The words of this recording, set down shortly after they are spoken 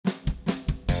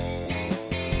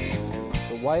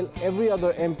while every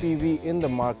other MPV in the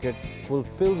market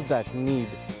fulfills that need,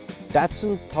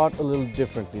 Datsun thought a little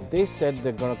differently. They said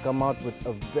they're going to come out with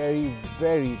a very,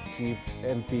 very cheap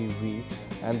MPV,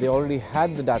 and they already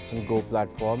had the Datsun Go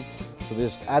platform. So they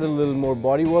just added a little more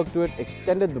bodywork to it,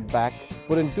 extended the back,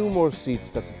 put in 2 more seats,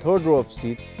 that's a 3rd row of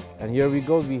seats, and here we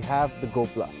go, we have the Go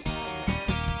Plus.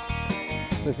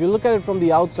 So if you look at it from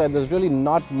the outside, there's really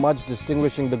not much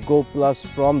distinguishing the Go Plus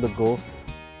from the Go.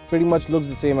 Pretty much looks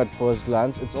the same at first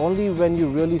glance. It's only when you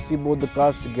really see both the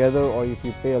cars together, or if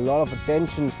you pay a lot of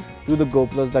attention to the Go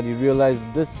Plus, that you realize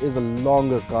this is a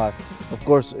longer car. Of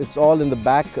course, it's all in the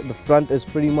back. The front is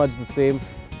pretty much the same,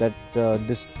 that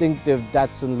distinctive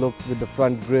Datsun look with the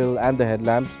front grille and the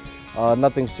headlamps.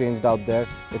 Nothing's changed out there.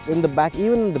 It's in the back,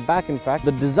 even in the back in fact,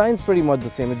 the design's pretty much the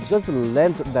same. It's just the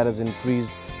length that has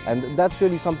increased, and that's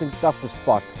really something tough to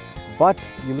spot. But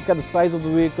you look at the size of the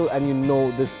vehicle and you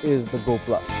know this is the Go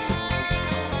Plus.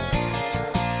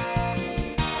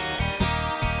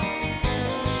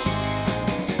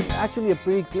 Actually a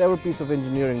pretty clever piece of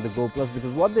engineering, the Go Plus,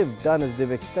 because what they've done is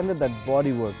they've extended that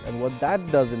bodywork, and what that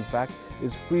does in fact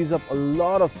is frees up a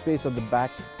lot of space at the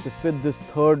back to fit this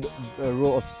 3rd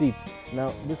row of seats.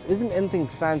 Now this isn't anything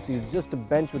fancy, it's just a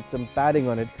bench with some padding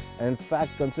on it, and in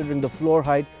fact considering the floor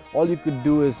height, all you could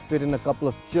do is fit in a couple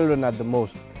of children at the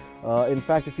most. In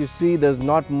fact, if you see, there's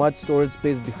not much storage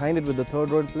space behind it with the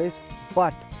 3rd row in place,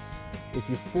 but if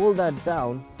you fold that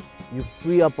down, you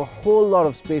free up a whole lot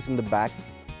of space in the back.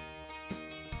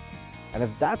 And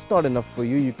if that's not enough for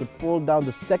you, you could fold down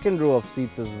the 2nd row of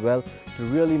seats as well to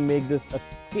really make this a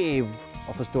cave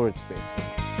of a storage space.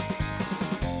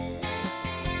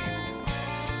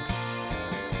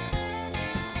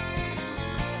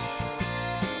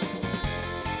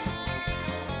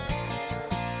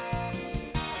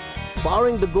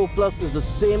 Powering the Go Plus is the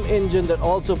same engine that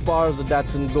also powers the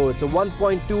Datsun Go. It's a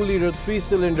 1.2-liter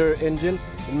 3-cylinder engine.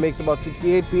 It makes about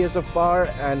 68 PS of power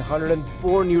and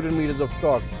 104 Newton meters of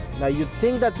torque. Now you'd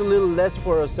think that's a little less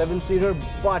for a 7-seater,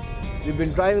 but we've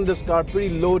been driving this car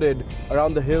pretty loaded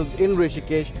around the hills in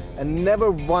Rishikesh, and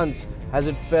never once has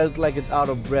it felt like it's out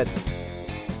of breath.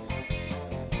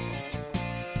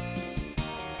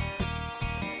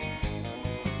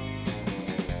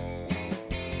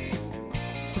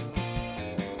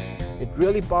 It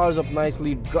really powers up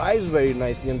nicely, drives very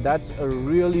nicely, and that's a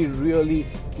really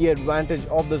key advantage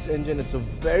of this engine. It's a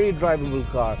very drivable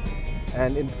car.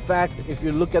 And in fact, if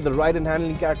you look at the ride and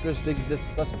handling characteristics, this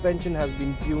suspension has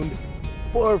been tuned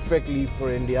perfectly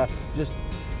for India. Just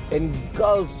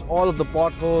engulfs all of the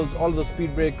potholes, all of the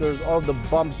speed breakers, all of the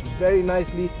bumps very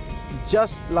nicely,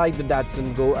 just like the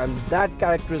Datsun Go, and that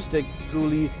characteristic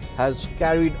truly has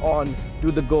carried on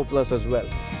to the Go Plus as well.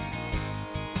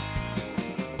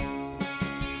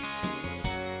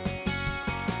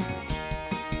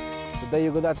 There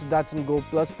you go, that's a Datsun Go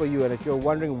Plus for you. And if you're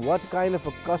wondering what kind of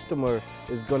a customer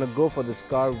is going to go for this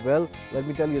car, well, let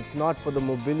me tell you, it's not for the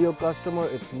Mobilio customer,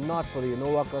 it's not for the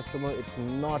Innova customer, it's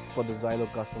not for the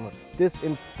Xylo customer. This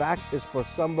in fact is for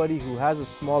somebody who has a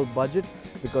small budget,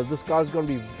 because this car is going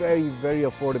to be very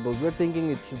affordable. We're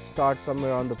thinking it should start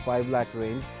somewhere around the 5 lakh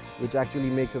range, which actually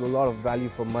makes it a lot of value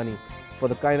for money. For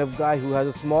the kind of guy who has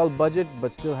a small budget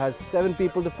but still has 7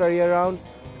 people to ferry around,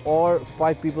 or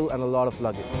 5 people and a lot of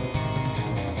luggage.